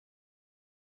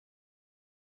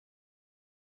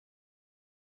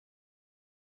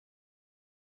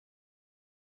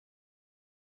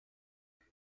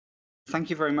Thank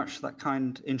you very much for that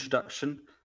kind introduction.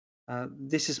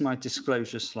 This is my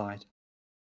disclosure slide.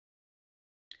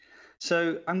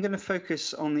 So I'm going to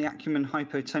focus on the Acumen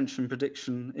Hypotension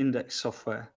Prediction Index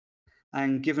software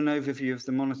and give an overview of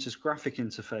the monitor's graphic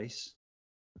interface,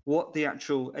 what the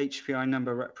actual HPI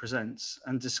number represents,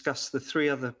 and discuss the three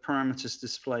other parameters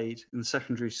displayed in the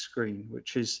secondary screen,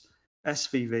 which is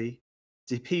SVV,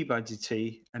 dP by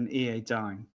dt, and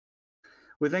Eadyn.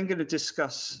 We're then going to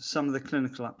discuss some of the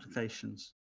clinical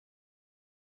applications.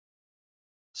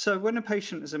 So when a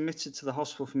patient is admitted to the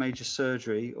hospital for major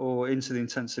surgery or into the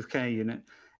intensive care unit,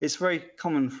 it's very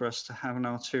common for us to have an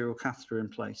arterial catheter in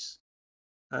place.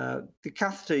 The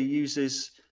catheter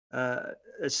uses a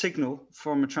signal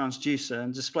from a transducer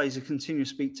and displays a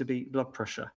continuous beat-to-beat blood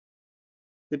pressure.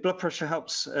 The blood pressure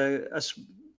helps us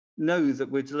know that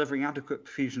we're delivering adequate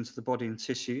perfusion to the body and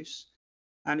tissues.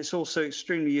 And it's also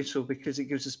extremely useful because it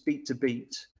gives us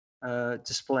beat-to-beat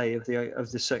display of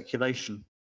the circulation.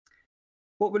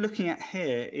 What we're looking at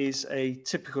here is a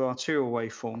typical arterial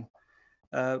waveform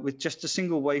with just a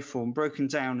single waveform broken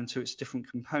down into its different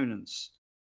components.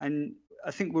 And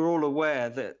I think we're all aware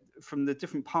that from the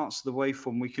different parts of the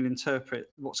waveform, we can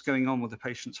interpret what's going on with the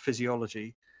patient's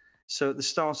physiology. So at the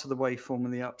start of the waveform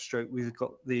in the upstroke, we've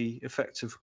got the effect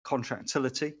of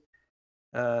contractility.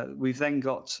 We've then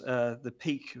got the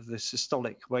peak of the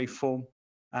systolic waveform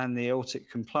and the aortic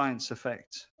compliance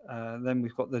effect. Then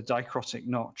we've got the dicrotic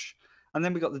notch. And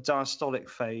then we've got the diastolic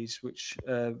phase, which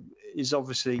is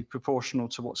obviously proportional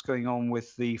to what's going on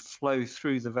with the flow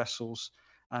through the vessels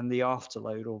and the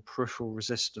afterload or peripheral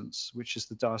resistance, which is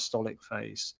the diastolic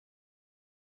phase.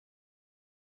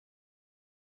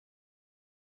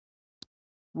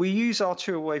 We use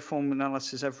arterial waveform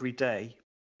analysis every day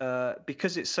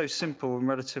because it's so simple and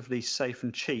relatively safe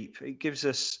and cheap. It gives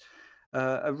us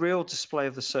a real display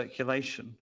of the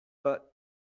circulation, but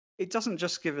it doesn't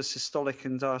just give us systolic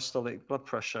and diastolic blood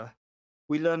pressure.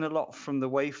 We learn a lot from the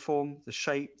waveform, the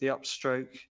shape, the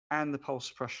upstroke, and the pulse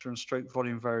pressure and stroke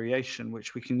volume variation,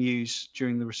 which we can use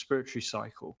during the respiratory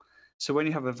cycle. So when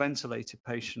you have a ventilated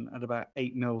patient at about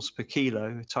 8 mils per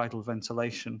kilo, tidal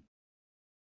ventilation,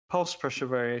 pulse pressure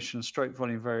variation and stroke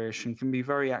volume variation can be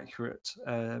very accurate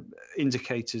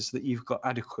indicators that you've got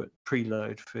adequate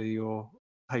preload for your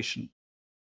patient.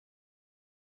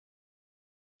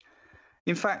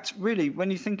 In fact, really,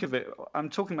 when you think of it, I'm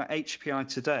talking about HPI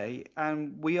today,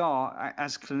 and we are,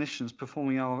 as clinicians,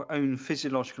 performing our own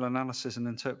physiological analysis and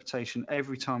interpretation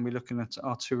every time we're looking at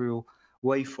arterial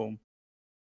waveform.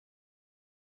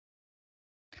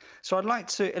 So I'd like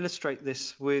to illustrate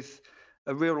this with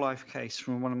a real-life case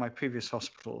from one of my previous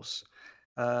hospitals.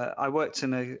 I worked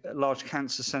in a large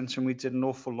cancer center, and we did an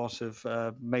awful lot of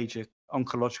major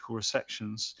oncological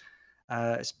resections,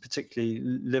 particularly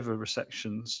liver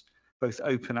resections, both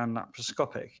open and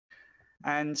laparoscopic.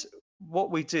 And what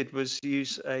we did was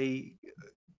use a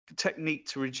technique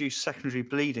to reduce secondary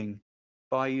bleeding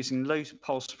by using low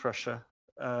pulse pressure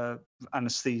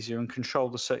anesthesia and control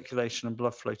the circulation and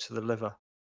blood flow to the liver.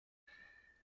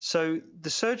 So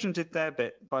the surgeon did their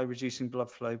bit by reducing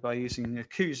blood flow by using a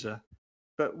accuser,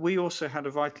 but we also had a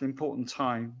vitally important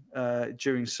time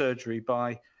during surgery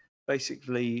by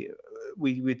basically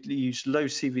we would use low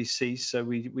CVC, so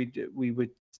we would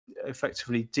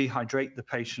effectively dehydrate the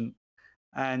patient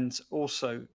and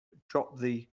also drop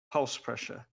the pulse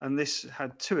pressure. And this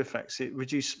had two effects. It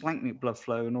reduced splanchnic blood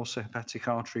flow and also hepatic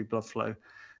artery blood flow,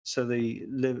 so the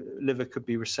liver could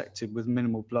be resected with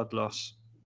minimal blood loss.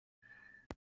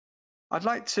 I'd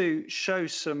like to show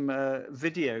some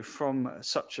video from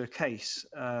such a case.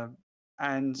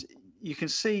 And you can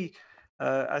see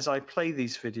as I play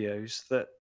these videos that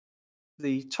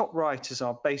the top right is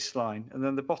our baseline, and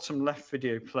then the bottom left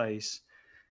video plays.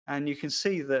 And you can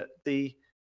see that the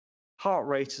heart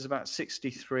rate is about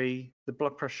 63, the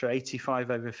blood pressure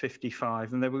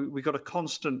 85/55, and then we got a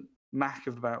constant MAC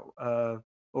of about,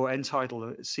 or end tidal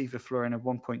sevoflurane of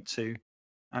 1.2,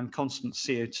 and constant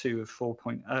CO2 of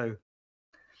 4.0.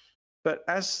 But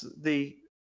as the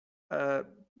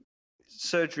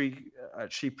surgery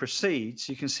actually proceeds,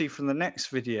 you can see from the next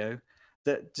video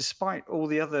that despite all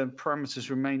the other parameters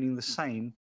remaining the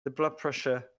same, the blood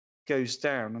pressure goes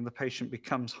down and the patient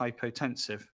becomes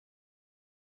hypotensive.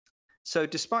 So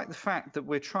despite the fact that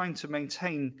we're trying to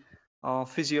maintain our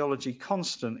physiology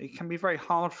constant, it can be very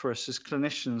hard for us as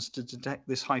clinicians to detect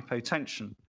this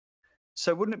hypotension.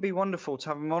 So wouldn't it be wonderful to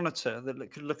have a monitor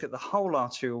that could look at the whole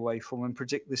arterial waveform and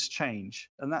predict this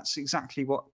change? And that's exactly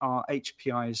what our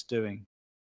HPI is doing.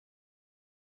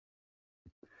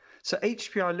 So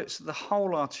HPI looks at the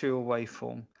whole arterial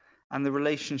waveform and the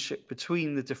relationship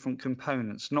between the different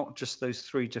components, not just those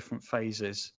three different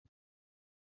phases.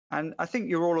 And I think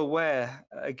you're all aware,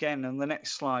 again, on the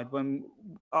next slide, when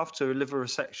after a liver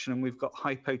resection and we've got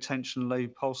hypotension, low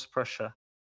pulse pressure,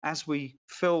 as we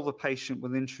fill the patient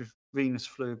with intravenous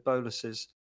fluid boluses,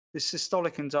 the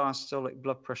systolic and diastolic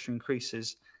blood pressure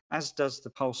increases, as does the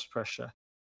pulse pressure,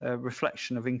 a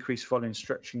reflection of increased volume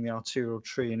stretching the arterial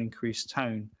tree and increased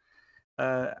tone.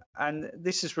 And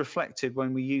this is reflected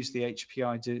when we use the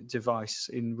HPI device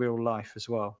in real life as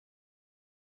well.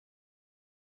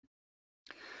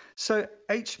 So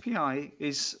HPI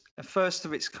is a first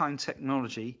of its kind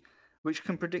technology which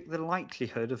can predict the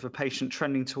likelihood of a patient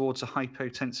trending towards a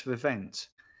hypotensive event.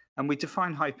 And we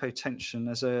define hypotension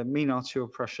as a mean arterial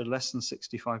pressure less than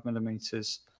 65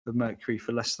 millimeters of mercury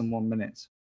for less than 1 minute.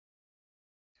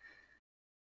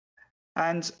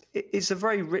 And it's a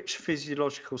very rich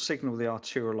physiological signal, the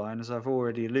arterial line, as I've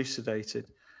already elucidated.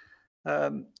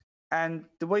 And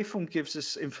the waveform gives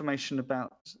us information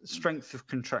about strength of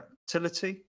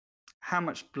contractility, how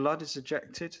much blood is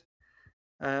ejected,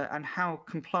 and how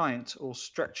compliant or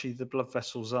stretchy the blood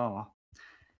vessels are.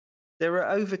 There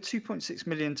are over 2.6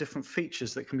 million different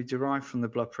features that can be derived from the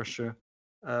blood pressure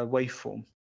waveform.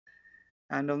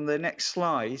 And on the next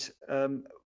slide,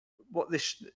 what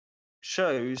this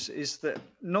shows is that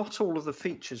not all of the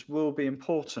features will be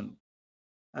important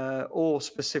or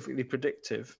specifically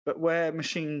predictive, but where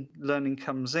machine learning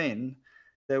comes in,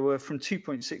 there were from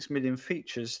 2.6 million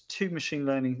features, 2 machine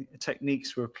learning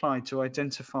techniques were applied to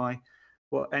identify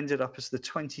what ended up as the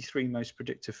 23 most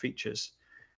predictive features.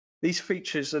 These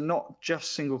features are not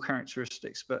just single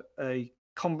characteristics, but a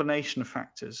combination of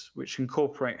factors which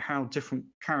incorporate how different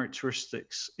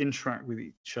characteristics interact with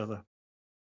each other.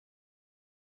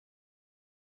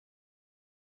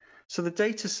 So the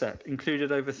data set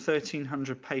included over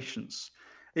 1,300 patients.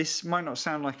 This might not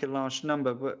sound like a large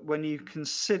number, but when you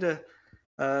consider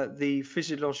the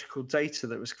physiological data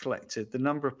that was collected, the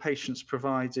number of patients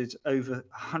provided over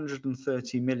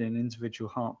 130 million individual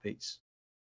heartbeats.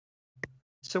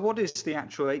 So what is the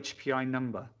actual HPI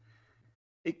number?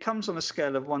 It comes on a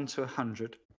scale of 1 to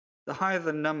 100. The higher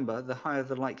the number, the higher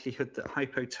the likelihood that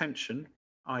hypotension,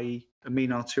 i.e. a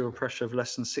mean arterial pressure of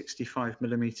less than 65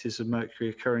 millimeters of mercury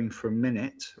occurring for a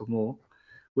minute or more,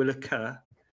 will occur,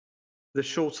 the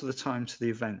shorter the time to the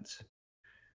event.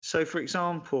 So for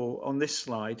example, on this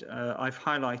slide, I've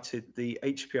highlighted the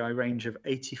HPI range of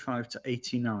 85 to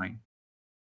 89,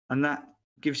 and that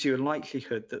gives you a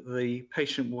likelihood that the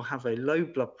patient will have a low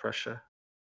blood pressure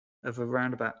of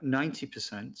around about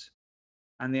 90%,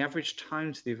 and the average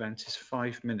time to the event is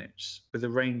 5 minutes with a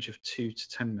range of 2 to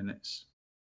 10 minutes.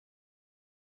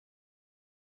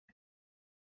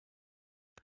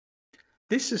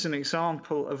 This is an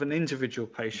example of an individual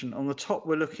patient. On the top,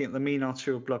 we're looking at the mean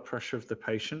arterial blood pressure of the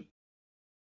patient.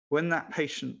 When that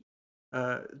patient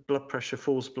blood pressure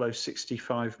falls below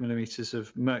 65 millimeters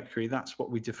of mercury, that's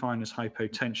what we define as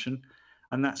hypotension.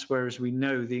 And that's where, as we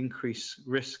know, the increased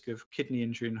risk of kidney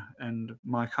injury and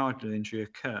myocardial injury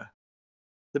occur.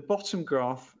 The bottom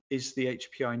graph is the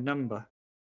HPI number.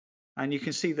 And you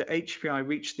can see that HPI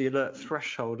reached the alert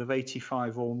threshold of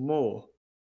 85 or more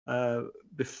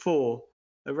before,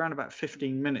 around about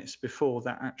 15 minutes before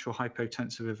that actual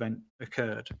hypotensive event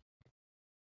occurred.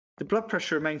 The blood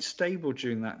pressure remained stable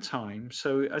during that time.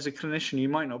 So as a clinician, you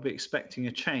might not be expecting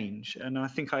a change. And I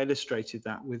think I illustrated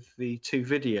that with the 2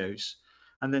 videos.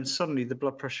 And then suddenly the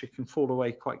blood pressure can fall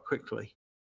away quite quickly.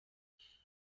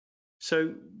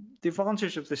 So the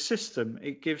advantage of this system,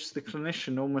 it gives the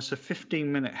clinician almost a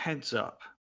 15-minute heads up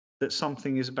that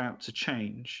something is about to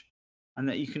change and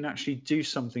that you can actually do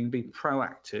something, be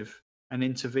proactive and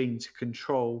intervene to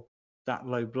control that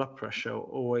low blood pressure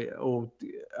or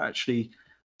actually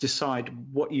decide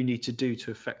what you need to do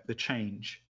to affect the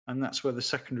change. And that's where the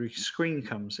secondary screen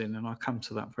comes in, and I'll come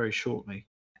to that very shortly.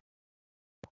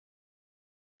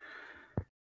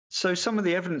 So some of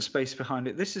the evidence base behind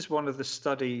it, this is one of the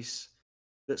studies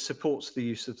that supports the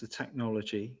use of the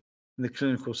technology in the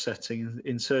clinical setting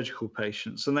in surgical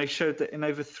patients. And they showed that in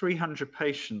over 300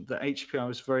 patients, that HPI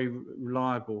was very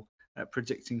reliable at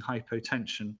predicting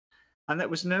hypotension. And there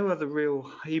was no other real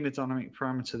hemodynamic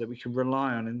parameter that we can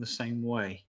rely on in the same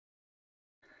way.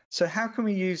 So how can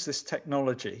we use this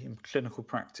technology in clinical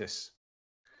practice?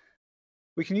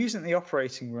 We can use it in the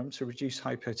operating room to reduce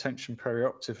hypotension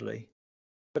perioperatively.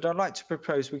 But I'd like to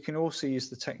propose we can also use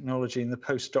the technology in the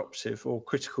post-operative or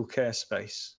critical care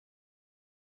space.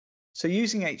 So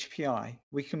using HPI,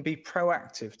 we can be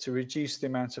proactive to reduce the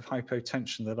amount of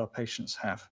hypotension that our patients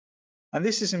have. And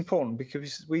this is important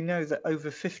because we know that over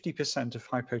 50% of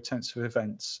hypotensive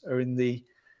events are in the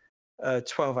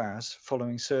 12 hours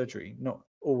following surgery, not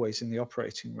always in the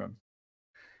operating room.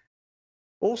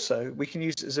 Also, we can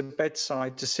use it as a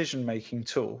bedside decision-making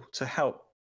tool to help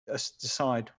us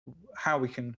decide how we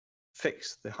can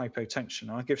fix the hypotension.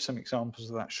 I'll give some examples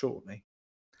of that shortly.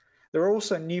 There are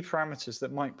also new parameters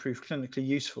that might prove clinically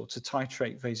useful to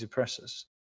titrate vasopressors.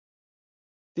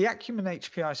 The Acumen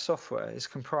HPI software is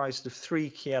comprised of 3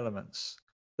 key elements.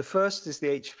 The first is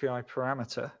the HPI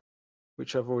parameter,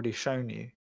 which I've already shown you.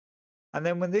 And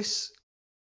then when this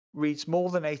reads more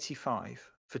than 85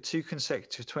 for 2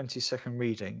 consecutive 20-second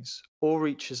readings or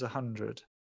reaches 100,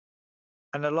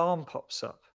 an alarm pops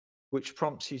up, which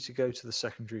prompts you to go to the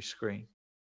secondary screen.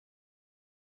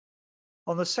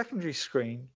 On the secondary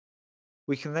screen,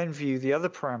 we can then view the other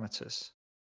parameters: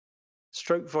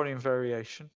 stroke volume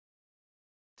variation,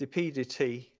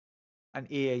 dp/dt, and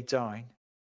Eadyn,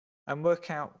 and work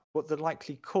out what the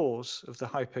likely cause of the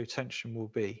hypotension will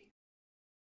be.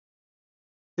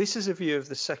 This is a view of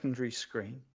the secondary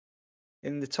screen.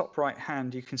 In the top right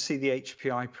hand, you can see the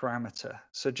HPI parameter.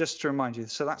 So just to remind you,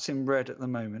 so that's in red at the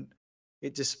moment.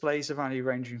 It displays a value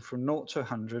ranging from 0 to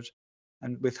 100,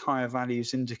 and with higher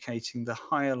values indicating the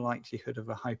higher likelihood of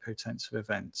a hypotensive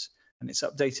event. And it's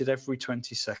updated every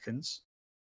 20 seconds.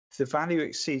 If the value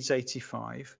exceeds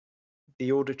 85,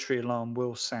 the auditory alarm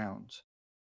will sound.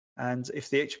 And if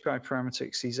the HPI parameter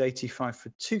exceeds 85 for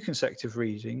 2 consecutive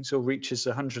readings or reaches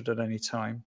 100 at any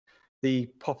time, the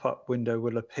pop-up window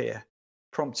will appear,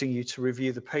 prompting you to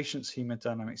review the patient's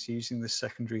hemodynamics using the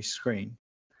secondary screen.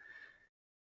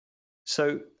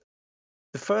 So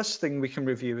the first thing we can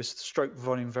review is the stroke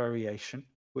volume variation,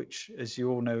 which, as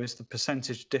you all know, is the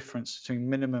percentage difference between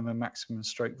minimum and maximum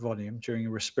stroke volume during a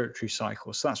respiratory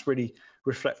cycle. So that's really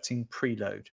reflecting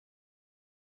preload.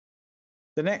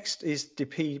 The next is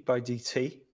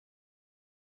dp/dt,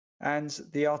 and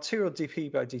the arterial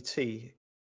dp/dt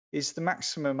is the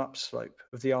maximum upslope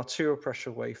of the arterial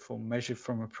pressure waveform measured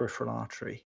from a peripheral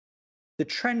artery. The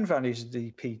trend values of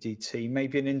dp/dt may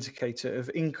be an indicator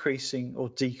of increasing or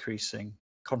decreasing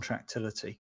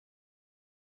contractility.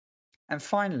 And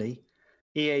finally,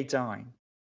 Eadyn,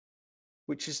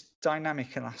 which is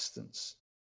dynamic elastance.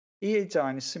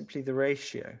 Eadyn is simply the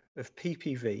ratio of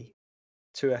ppv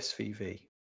to SVV.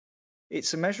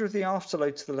 It's a measure of the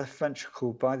afterload to the left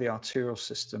ventricle by the arterial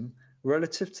system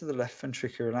relative to the left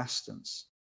ventricular elastance.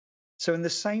 So in the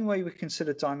same way we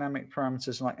consider dynamic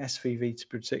parameters like SVV to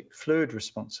predict fluid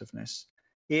responsiveness,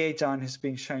 Eadyn has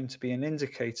been shown to be an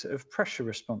indicator of pressure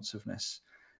responsiveness,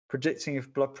 predicting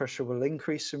if blood pressure will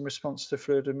increase in response to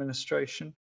fluid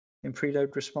administration in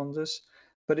preload responders,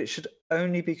 but it should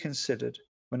only be considered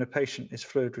when a patient is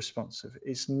fluid responsive.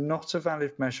 It's not a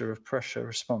valid measure of pressure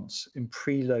response in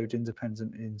preload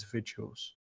independent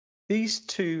individuals. These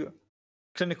 2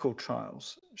 clinical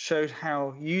trials showed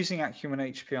how using Acumen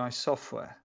HPI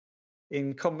software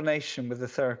in combination with a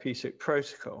therapeutic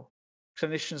protocol,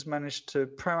 clinicians managed to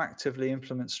proactively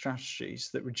implement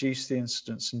strategies that reduce the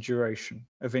incidence and duration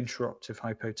of intraoperative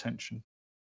hypotension.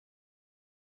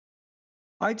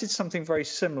 I did something very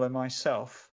similar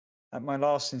myself at my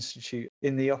last institute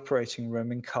in the operating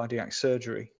room in cardiac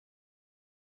surgery.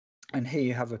 And here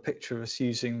you have a picture of us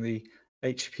using the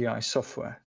HPI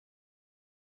software.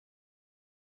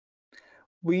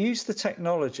 We used the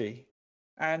technology,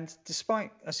 and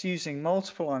despite us using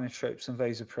multiple inotropes and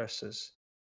vasopressors,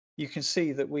 you can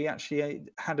see that we actually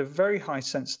had a very high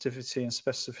sensitivity and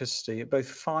specificity at both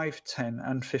 5, 10,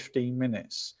 and 15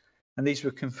 minutes. And these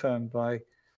were confirmed by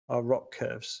our ROC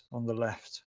curves on the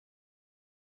left.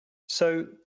 So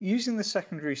using the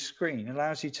secondary screen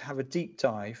allows you to have a deep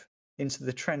dive into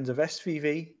the trend of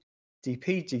SVV,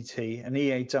 dp/dt, and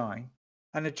Eadyn,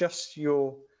 and adjust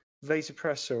your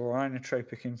vasopressor or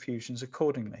inotropic infusions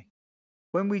accordingly.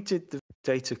 When we did the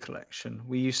data collection,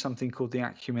 we used something called the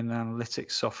Acumen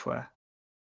Analytics software.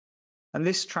 And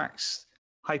this tracks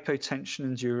hypotension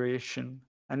and duration,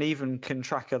 and even can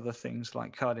track other things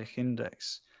like cardiac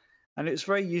index. And it was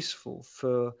very useful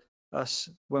for us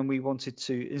when we wanted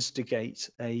to instigate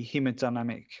a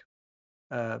hemodynamic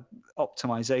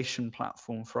optimization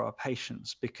platform for our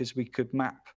patients, because we could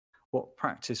map what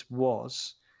practice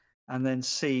was and then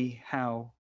see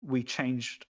how we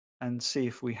changed and see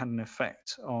if we had an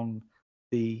effect on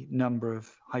the number of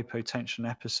hypotension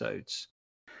episodes.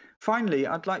 Finally,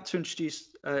 I'd like to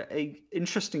introduce an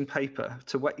interesting paper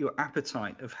to whet your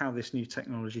appetite of how this new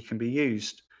technology can be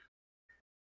used.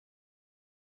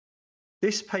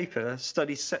 This paper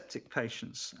studied septic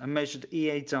patients and measured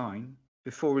Eadyn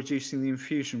before reducing the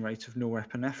infusion rate of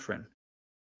norepinephrine.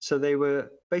 So they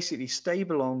were basically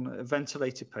stable on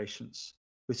ventilated patients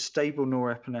with stable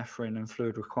norepinephrine and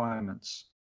fluid requirements,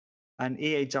 and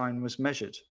Eadyn was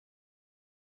measured.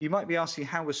 You might be asking,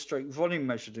 how was stroke volume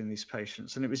measured in these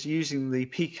patients? And it was using the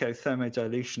PICO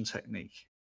thermodilution technique.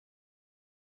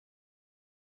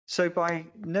 So by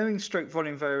knowing stroke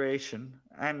volume variation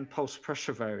and pulse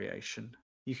pressure variation,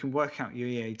 you can work out your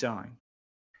Eadyn.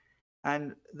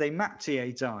 And they mapped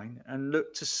Eadyn and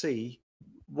looked to see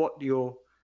what your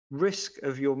risk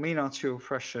of your mean arterial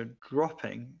pressure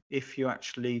dropping if you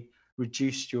actually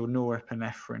reduced your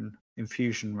norepinephrine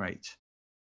infusion rate.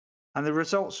 And the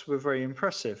results were very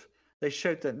impressive. They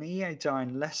showed that an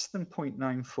Eadyn less than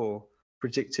 0.94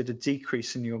 predicted a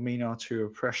decrease in your mean arterial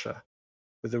pressure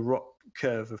with a ROC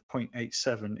curve of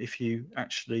 0.87 if you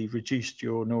actually reduced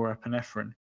your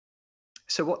norepinephrine.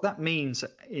 So what that means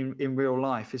in real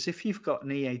life is if you've got an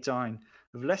Eadyn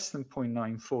of less than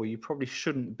 0.94, you probably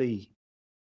shouldn't be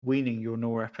weaning your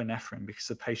norepinephrine because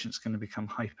the patient's going to become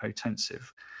hypotensive.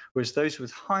 Whereas those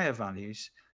with higher values,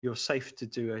 you're safe to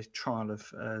do a trial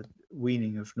of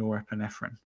weaning of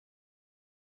norepinephrine.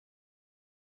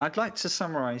 I'd like to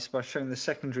summarize by showing the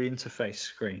secondary interface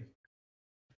screen.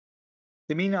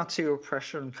 The mean arterial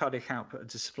pressure and cardiac output are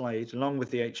displayed along with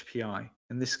the HPI,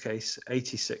 in this case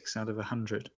 86 out of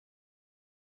 100.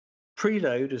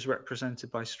 Preload is represented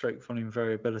by stroke volume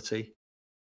variability,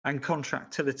 and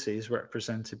contractility is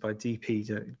represented by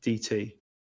dP/dt.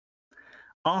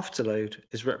 Afterload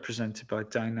is represented by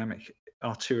dynamic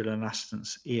arterial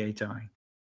elastance, Eadyn.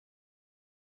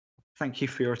 Thank you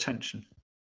for your attention.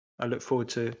 I look forward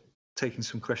to taking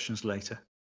some questions later.